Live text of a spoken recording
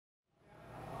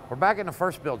We're back in the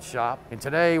FirstBuild shop, and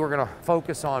today we're gonna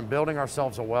focus on building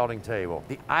ourselves a welding table.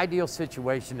 The ideal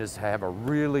situation is to have a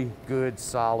really good,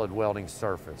 solid welding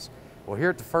surface. Well, here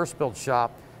at the FirstBuild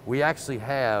shop, we actually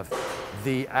have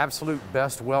the absolute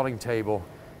best welding table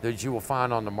that you will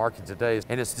find on the market today.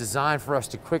 And it's designed for us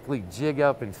to quickly jig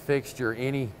up and fixture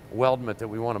any weldment that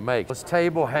we want to make. This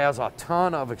table has a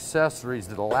ton of accessories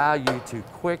that allow you to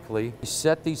quickly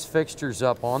set these fixtures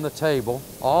up on the table.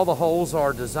 All the holes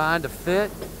are designed to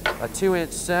fit a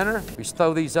 2-inch center. We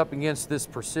throw these up against this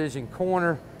precision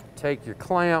corner, take your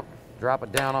clamp, drop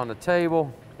it down on the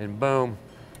table, and boom,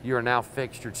 you are now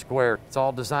fixtured square. It's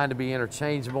all designed to be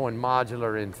interchangeable and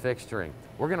modular in fixturing.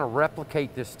 We're gonna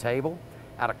replicate this table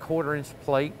at a 1/4-inch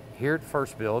plate here at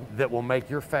FirstBuild that will make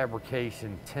your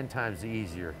fabrication 10 times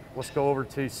easier. Let's go over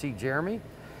to see Jeremy,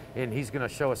 and he's gonna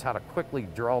show us how to quickly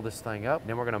draw this thing up.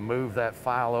 Then we're gonna move that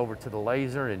file over to the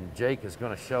laser, and Jake is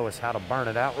gonna show us how to burn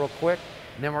it out real quick.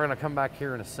 And then we're gonna come back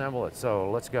here and assemble it. So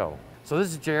let's go. So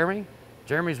this is Jeremy.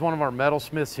 Jeremy's one of our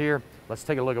metalsmiths here. Let's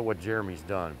take a look at what Jeremy's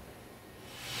done.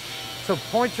 So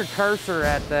point your cursor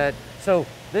at that. So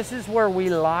this is where we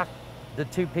lock the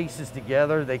two pieces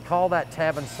together. They call that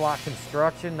tab and slot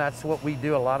construction. That's what we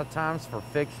do a lot of times for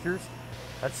fixtures.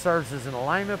 That serves as an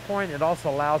alignment point. It also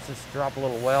allows us to drop a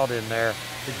little weld in there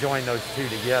to join those two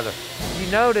together. You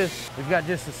notice we've got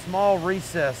just a small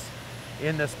recess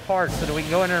in this part so that we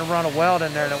can go in there and run a weld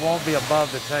in there and it won't be above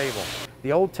the table.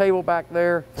 The old table back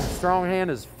there from Stronghand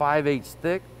is 5/8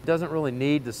 thick. Doesn't really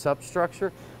need the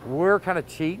substructure. We're kind of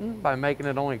cheating by making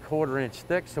it only 1/4-inch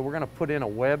thick, so we're gonna put in a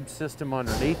web system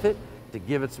underneath it to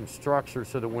give it some structure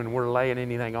so that when we're laying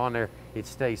anything on there, it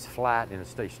stays flat and it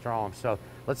stays strong. So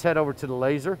let's head over to the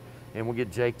laser and we'll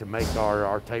get Jake to make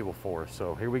our table for us.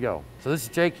 So here we go. So this is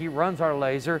Jake, he runs our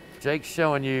laser. Jake's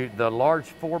showing you the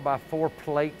large 4x4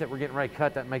 plate that we're getting ready to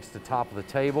cut. That makes the top of the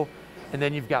table. And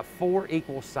then you've got 4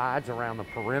 equal sides around the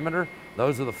perimeter.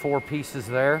 Those are the 4 pieces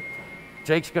there.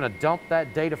 Jake's gonna dump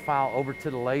that data file over to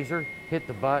the laser, hit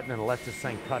the button, and let this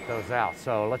thing cut those out.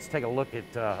 So let's take a look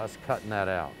at us cutting that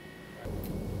out.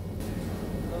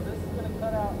 So this is going to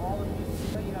cut out all of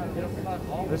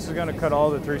these. This is going to cut all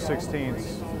the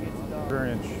 3/16ths,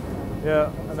 1/4-inch.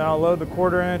 Yeah, and then I'll load the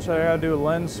 1/4-inch. I got to do a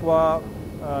lens swap.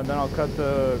 Then I'll cut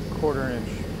the 1/4-inch.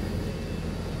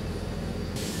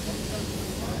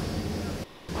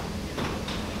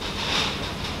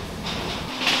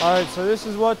 All right, so this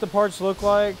is what the parts look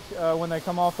like when they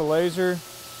come off the laser.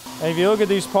 And if you look at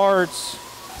these parts,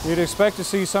 you'd expect to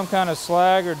see some kind of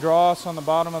slag or dross on the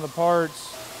bottom of the parts.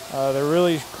 They're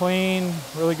really clean,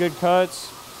 really good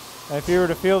cuts. And if you were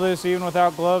to feel this even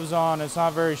without gloves on, it's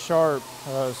not very sharp.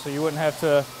 So you wouldn't have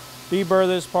to deburr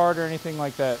this part or anything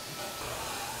like that.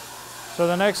 So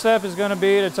the next step is gonna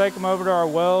be to take them over to our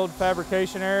weld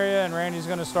fabrication area, and Randy's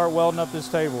gonna start welding up this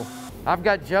table. I've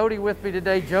got Jody with me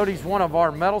today. Jody's one of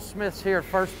our metalsmiths here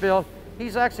at FirstBuild.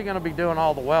 He's actually going to be doing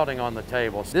all the welding on the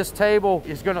table. This table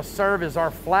is going to serve as our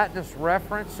flatness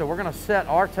reference. So we're going to set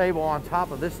our table on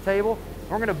top of this table.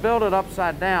 We're going to build it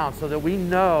upside down so that we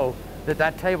know that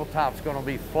that tabletop's going to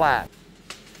be flat.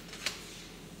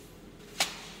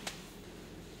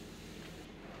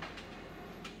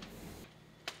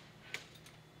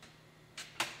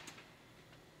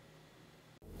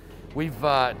 We've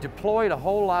deployed a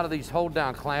whole lot of these hold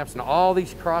down clamps, and all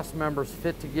these cross members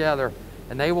fit together,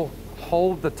 and they will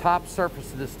hold the top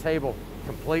surface of this table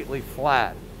completely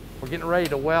flat. We're getting ready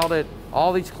to weld it.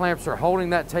 All these clamps are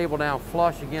holding that table down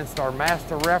flush against our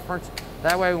master reference.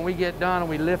 That way when we get done and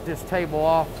we lift this table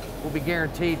off, we'll be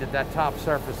guaranteed that that top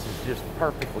surface is just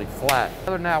perfectly flat.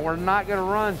 Now, we're not gonna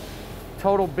run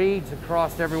total beads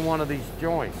across every one of these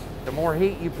joints. The more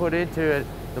heat you put into it,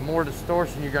 the more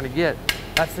distortion you're gonna get.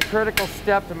 That's the critical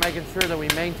step to making sure that we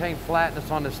maintain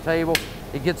flatness on this table.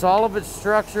 It gets all of its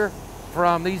structure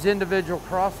from these individual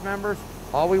cross members.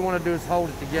 All we want to do is hold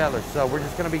it together. So we're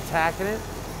just going to be tacking it,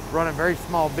 running very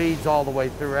small beads all the way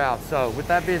throughout. So with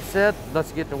that being said,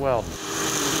 let's get to welding.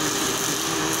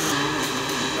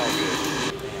 All good.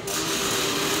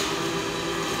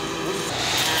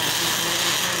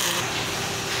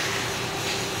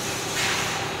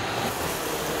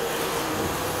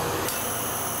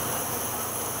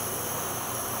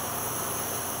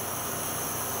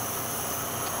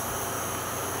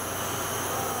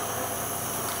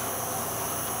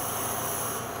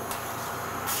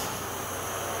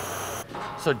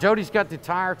 So Jody's got the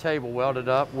entire table welded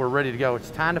up. We're ready to go. It's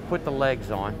time to put the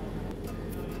legs on.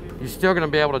 You're still gonna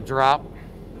be able to drop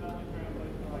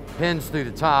pins through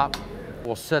the top.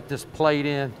 We'll set this plate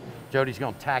in. Jody's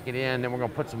gonna tack it in, then we're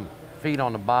gonna put some feet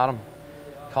on the bottom.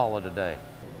 Call it a day.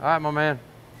 All right, my man.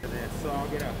 So I'll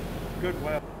get a good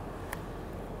weld.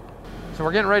 So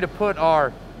we're getting ready to put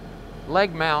our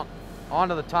leg mount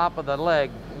onto the top of the leg.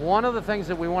 One of the things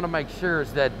that we want to make sure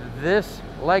is that this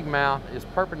leg mount is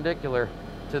perpendicular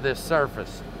to this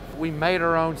surface. We made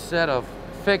our own set of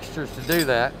fixtures to do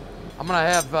that. I'm gonna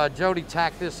have Jody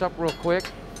tack this up real quick,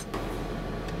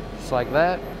 just like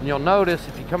that. And you'll notice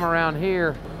if you come around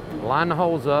here, line the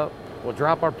holes up, we'll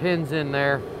drop our pins in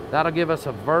there. That'll give us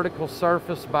a vertical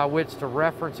surface by which to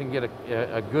reference and get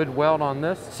a good weld on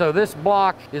this. So this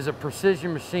block is a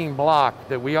precision machine block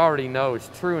that we already know is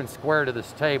true and square to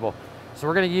this table. So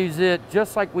we're gonna use it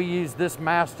just like we use this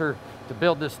master to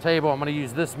build this table. I'm gonna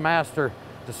use this master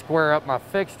to square up my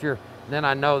fixture. Then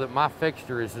I know that my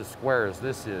fixture is as square as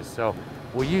this is. So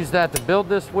we'll use that to build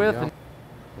this with. And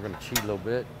we're gonna cheat a little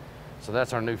bit. So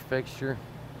that's our new fixture,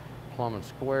 plumb and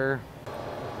square.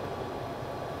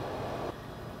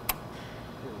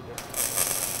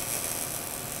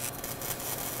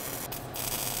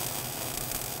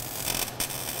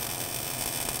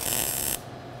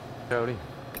 Jody.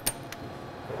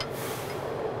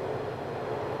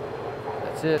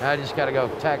 That's it. I just gotta go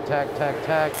tack, tack, tack,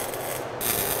 tack.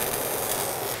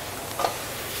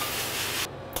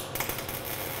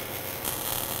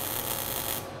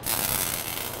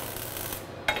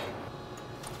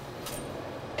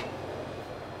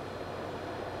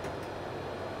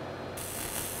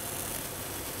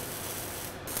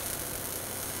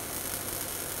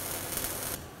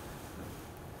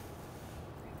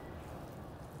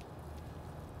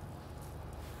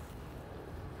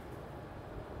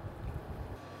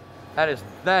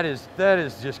 That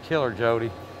is just killer,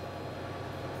 Jody.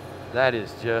 That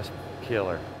is just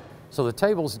killer. So the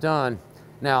table's done.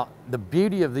 Now, the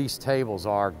beauty of these tables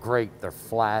are great. They're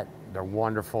flat, they're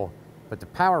wonderful, but the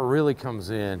power really comes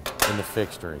in the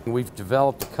fixturing. We've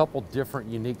developed a couple different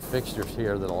unique fixtures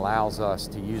here that allows us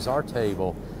to use our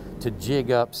table to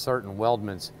jig up certain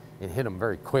weldments and hit them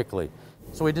very quickly.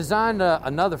 So we designed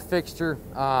another fixture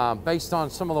based on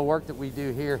some of the work that we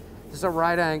do here. This is a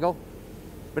right angle,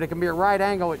 but it can be a right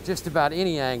angle at just about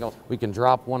any angle. We can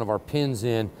drop one of our pins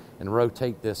in and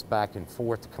rotate this back and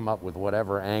forth to come up with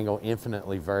whatever angle,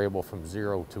 infinitely variable from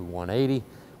 0 to 180.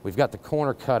 We've got the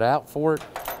corner cut out for it,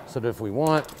 so that if we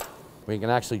want, we can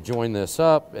actually join this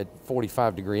up at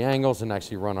 45-degree angles and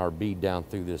actually run our bead down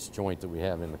through this joint that we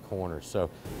have in the corner. So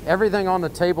everything on the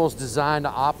table is designed to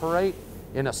operate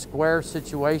in a square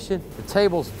situation. The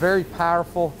table's very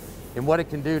powerful in what it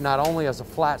can do, not only as a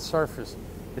flat surface,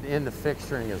 but in the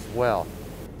fixturing as well.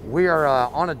 We are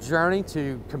on a journey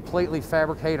to completely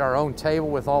fabricate our own table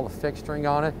with all the fixturing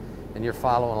on it, and you're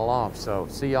following along. So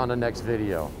see you on the next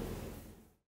video.